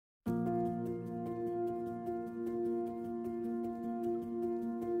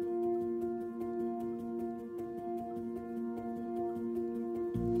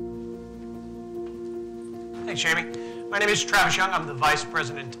Thanks, Jamie. My name is Travis Young. I'm the Vice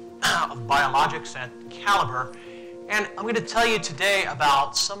President of Biologics at Calibr. And I'm going to tell you today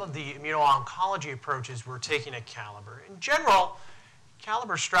about some of the immuno-oncology approaches we're taking at Calibr. In general,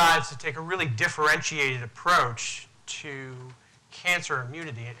 Calibr strives to take a really differentiated approach to cancer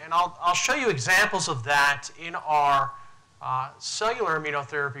immunity. And I'll show you examples of that in our cellular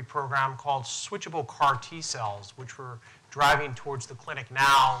immunotherapy program called switchable CAR T-cells, which we're driving towards the clinic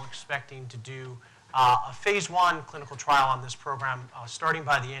now, expecting to do a phase 1 clinical trial on this program starting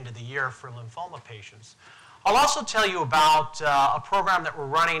by the end of the year for lymphoma patients. I'll also tell you about a program that we're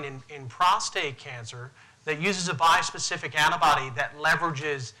running in prostate cancer that uses a bispecific antibody that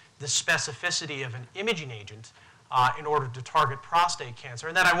leverages the specificity of an imaging agent in order to target prostate cancer.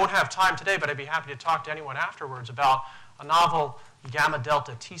 And then I won't have time today, but I'd be happy to talk to anyone afterwards about a novel gamma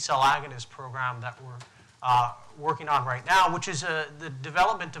delta T-cell agonist program that we're working on right now, which is the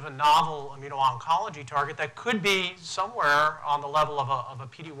development of a novel immuno-oncology target that could be somewhere on the level of a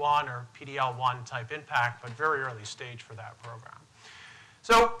PD-1 or PD-L1 type impact, but very early stage for that program.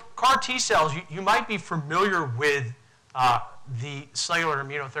 So CAR T-cells, you might be familiar with the cellular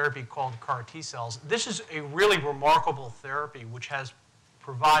immunotherapy called CAR T-cells. This is a really remarkable therapy which has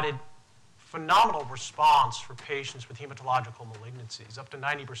provided phenomenal response for patients with hematological malignancies. Up to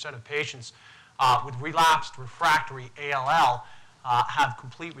 90% of patients with relapsed refractory ALL have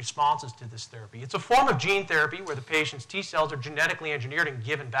complete responses to this therapy. It's a form of gene therapy where the patient's T cells are genetically engineered and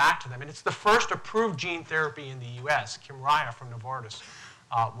given back to them. And it's the first approved gene therapy in the US. Kymriah from Novartis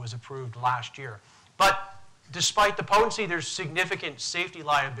was approved last year. But despite the potency, there's significant safety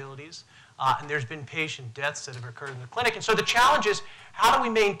liabilities. And there's been patient deaths that have occurred in the clinic. And so the challenge is, how do we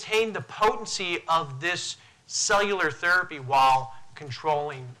maintain the potency of this cellular therapy while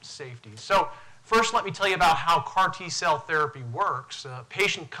controlling safety? So first, let me tell you about how CAR T-cell therapy works. A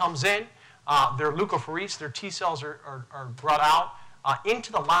patient comes in, they're leukapheresed, their T-cells are brought out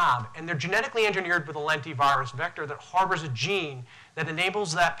into the lab, and they're genetically engineered with a lentivirus vector that harbors a gene that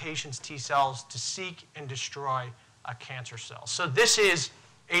enables that patient's T-cells to seek and destroy a cancer cell. So this is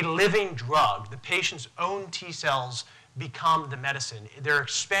a living drug. The patient's own T-cells become the medicine. They're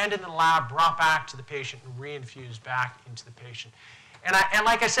expanded in the lab, brought back to the patient, and reinfused back into the patient. And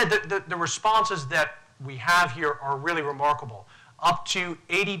like I said, the responses that we have here are really remarkable. Up to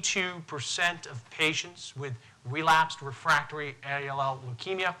 82% of patients with relapsed refractory ALL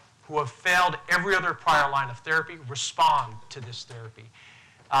leukemia who have failed every other prior line of therapy respond to this therapy.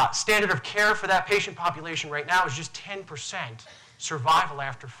 Standard of care for that patient population right now is just 10% survival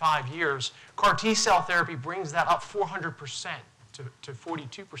after 5 years. CAR T-cell therapy brings that up 400% to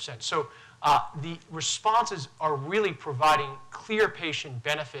 42%. So the responses are really providing clear patient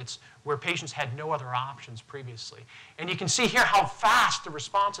benefits where patients had no other options previously. And you can see here how fast the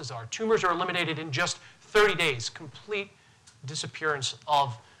responses are. Tumors are eliminated in just 30 days, complete disappearance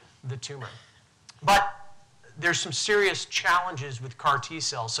of the tumor. But there's some serious challenges with CAR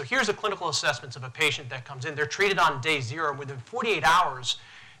T-cells. So here's a clinical assessment of a patient that comes in. They're treated on day 0, and within 48 hours,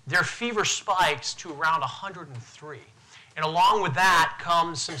 their fever spikes to around 103. And along with that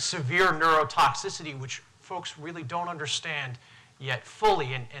comes some severe neurotoxicity, which folks really don't understand yet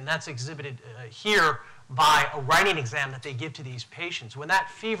fully. And that's exhibited here by a writing exam that they give to these patients. When that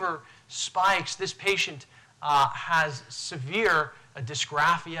fever spikes, this patient has severe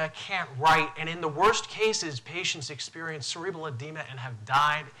dysgraphia, can't write, and in the worst cases, patients experience cerebral edema and have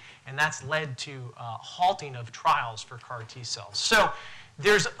died, and that's led to halting of trials for CAR T-cells. So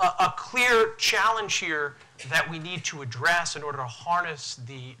there's a clear challenge here that we need to address in order to harness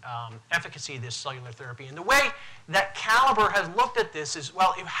the efficacy of this cellular therapy. And the way that Calibr has looked at this is,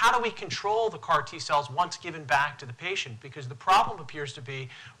 well, how do we control the CAR T-cells once given back to the patient? Because the problem appears to be,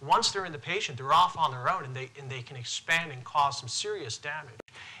 once they're in the patient, they're off on their own, and they can expand and cause some serious damage.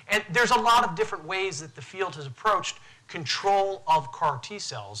 And there's a lot of different ways that the field has approached control of CAR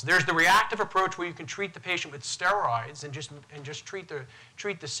T-cells. There's the reactive approach where you can treat the patient with steroids and just treat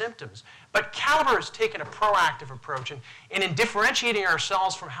the symptoms. But Calibr has taken a proactive approach, and in differentiating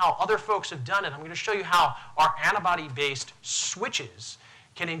ourselves from how other folks have done it, I'm going to show you how our antibody-based switches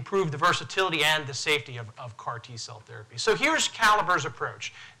can improve the versatility and the safety of CAR T-cell therapy. So here's Calibr's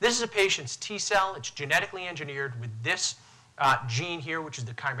approach. This is a patient's T-cell. It's genetically engineered with this gene here, which is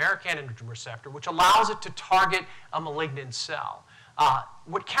the chimeric antigen receptor, which allows it to target a malignant cell.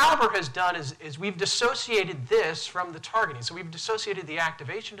 What Calibr has done is we've dissociated this from the targeting. So we've dissociated the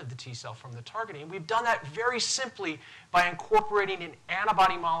activation of the T cell from the targeting. And we've done that very simply by incorporating an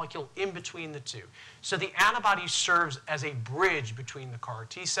antibody molecule in between the two. So the antibody serves as a bridge between the CAR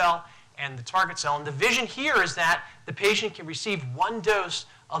T cell and the target cell. And the vision here is that the patient can receive one dose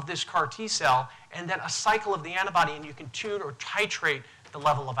of this CAR T cell, and then a cycle of the antibody, and you can tune or titrate the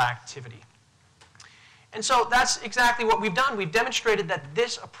level of activity. And so that's exactly what we've done. We've demonstrated that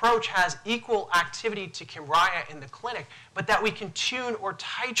this approach has equal activity to Kymriah in the clinic, but that we can tune or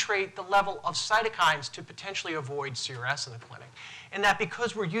titrate the level of cytokines to potentially avoid CRS in the clinic. And that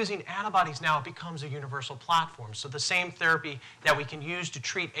because we're using antibodies now, it becomes a universal platform. So the same therapy that we can use to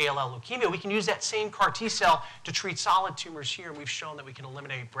treat ALL leukemia, we can use that same CAR T cell to treat solid tumors here, and we've shown that we can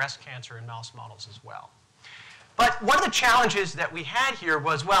eliminate breast cancer in mouse models as well. But one of the challenges that we had here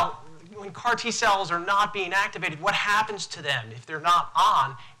was, well, when CAR T cells are not being activated, what happens to them if they're not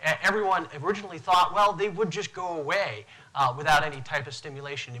on? Everyone originally thought, well, they would just go away without any type of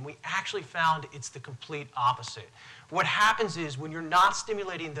stimulation. And we actually found it's the complete opposite. What happens is when you're not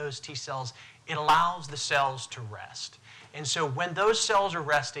stimulating those T cells, it allows the cells to rest. And so when those cells are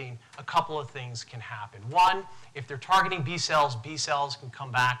resting, a couple of things can happen. One, if they're targeting B cells can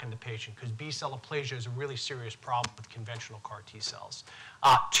come back in the patient because B cell aplasia is a really serious problem with conventional CAR T cells.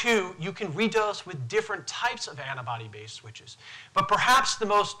 Two, you can redose with different types of antibody-based switches. But perhaps the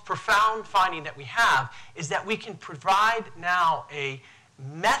most profound finding that we have is that we can provide now a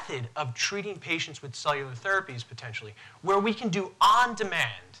method of treating patients with cellular therapies potentially where we can do on-demand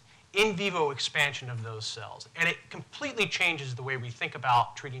in vivo expansion of those cells. And it completely changes the way we think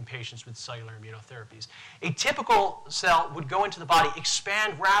about treating patients with cellular immunotherapies. A typical cell would go into the body,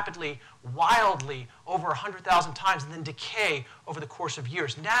 expand rapidly, wildly, over 100,000 times, and then decay over the course of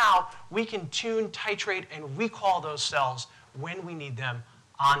years. Now, we can tune, titrate, and recall those cells when we need them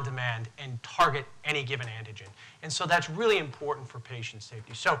on demand and target any given antigen. And so that's really important for patient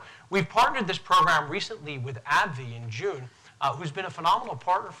safety. So we've partnered this program recently with AbbVie in June, who's been a phenomenal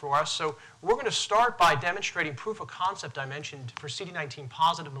partner for us. So we're going to start by demonstrating proof of concept I mentioned for CD19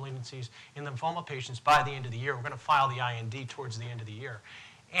 positive malignancies in lymphoma patients by the end of the year. We're going to file the IND towards the end of the year.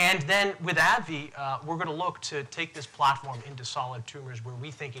 And then with AbbVie, we're going to look to take this platform into solid tumors where we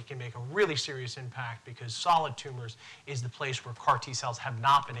think it can make a really serious impact because solid tumors is the place where CAR T cells have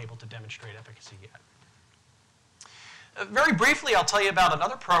not been able to demonstrate efficacy yet. Very briefly, I'll tell you about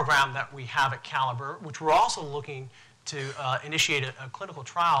another program that we have at Calibr, which we're also looking to initiate a clinical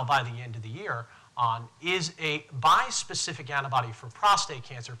trial by the end of the year on, is a bispecific antibody for prostate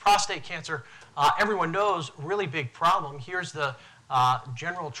cancer. Prostate cancer, everyone knows, really big problem. Here's the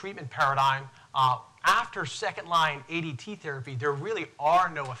general treatment paradigm. After second-line ADT therapy, there really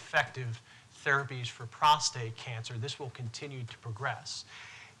are no effective therapies for prostate cancer. This will continue to progress.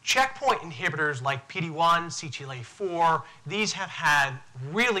 Checkpoint inhibitors like PD-1, CTLA-4, these have had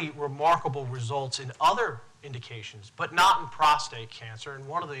really remarkable results in other indications, but not in prostate cancer. And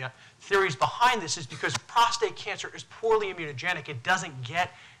one of the theories behind this is because prostate cancer is poorly immunogenic. It doesn't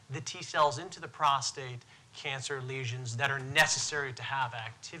get the T cells into the prostate cancer lesions that are necessary to have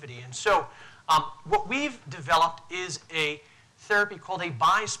activity. And so what we've developed is a therapy called a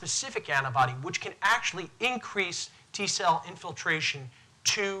bispecific antibody, which can actually increase T cell infiltration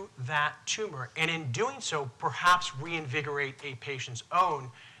to that tumor, and in doing so, perhaps reinvigorate a patient's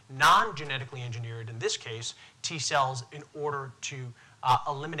own non-genetically engineered, in this case, T cells in order to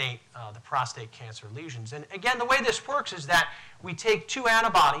eliminate the prostate cancer lesions. And again, the way this works is that we take two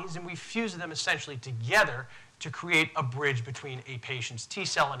antibodies and we fuse them essentially together to create a bridge between a patient's T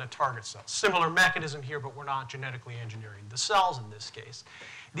cell and a target cell. Similar mechanism here, but we're not genetically engineering the cells in this case.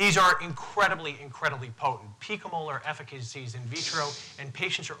 These are incredibly, incredibly potent. Picomolar efficacies in vitro, and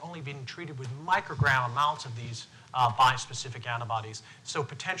patients are only being treated with microgram amounts of these bispecific antibodies, so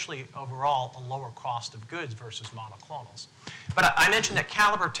potentially overall a lower cost of goods versus monoclonals. But I mentioned that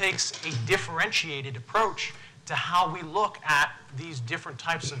Calibr takes a differentiated approach to how we look at these different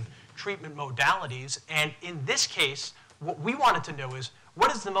types of treatment modalities, and in this case, what we wanted to know is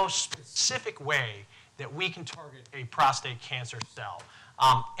what is the most specific way that we can target a prostate cancer cell.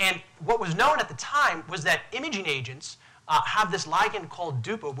 And what was known at the time was that imaging agents have this ligand called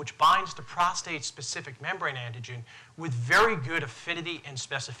DUPA, which binds to prostate-specific membrane antigen with very good affinity and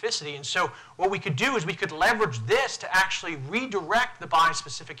specificity. And so what we could do is we could leverage this to actually redirect the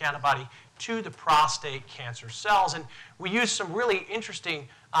bispecific antibody to the prostate cancer cells. And we used some really interesting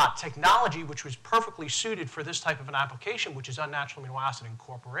technology which was perfectly suited for this type of an application, which is unnatural amino acid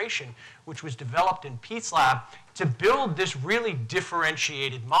incorporation, which was developed in Pete's lab to build this really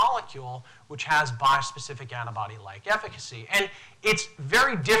differentiated molecule which has bispecific antibody-like efficacy. And it's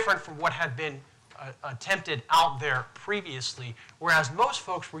very different from what had been attempted out there previously, whereas most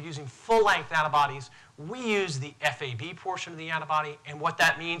folks were using full-length antibodies. We use the FAB portion of the antibody, and what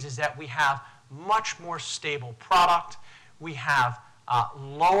that means is that we have much more stable product. We have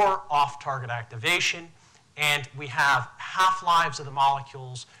lower off-target activation. and we have half-lives of the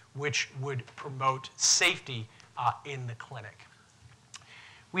molecules which would promote safety in the clinic.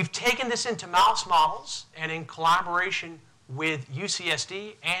 We've taken this into mouse models, and in collaboration with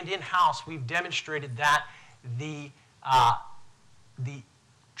UCSD and in-house, we've demonstrated that the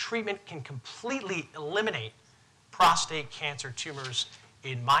treatment can completely eliminate prostate cancer tumors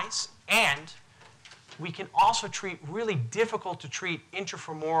in mice, and we can also treat really difficult to treat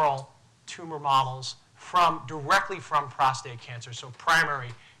intrafemoral tumor models directly from prostate cancer, so primary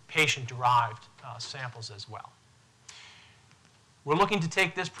patient-derived samples as well. We're looking to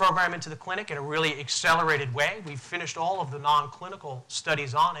take this program into the clinic in a really accelerated way. We've finished all of the non-clinical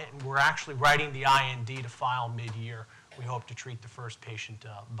studies on it, and we're actually writing the IND to file mid-year. We hope to treat the first patient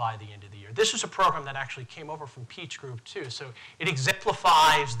by the end of the year. This is a program that actually came over from Pete's group, too, so it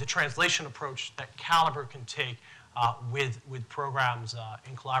exemplifies the translation approach that Calibr can take with programs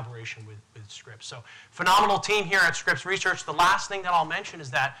in collaboration with Scripps. So phenomenal team here at Scripps Research. The last thing that I'll mention is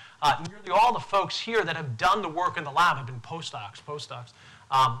that nearly all the folks here that have done the work in the lab have been postdocs.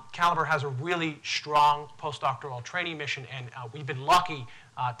 Calibr has a really strong postdoctoral training mission, and we've been lucky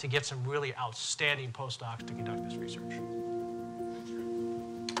to get some really outstanding postdocs to conduct this research.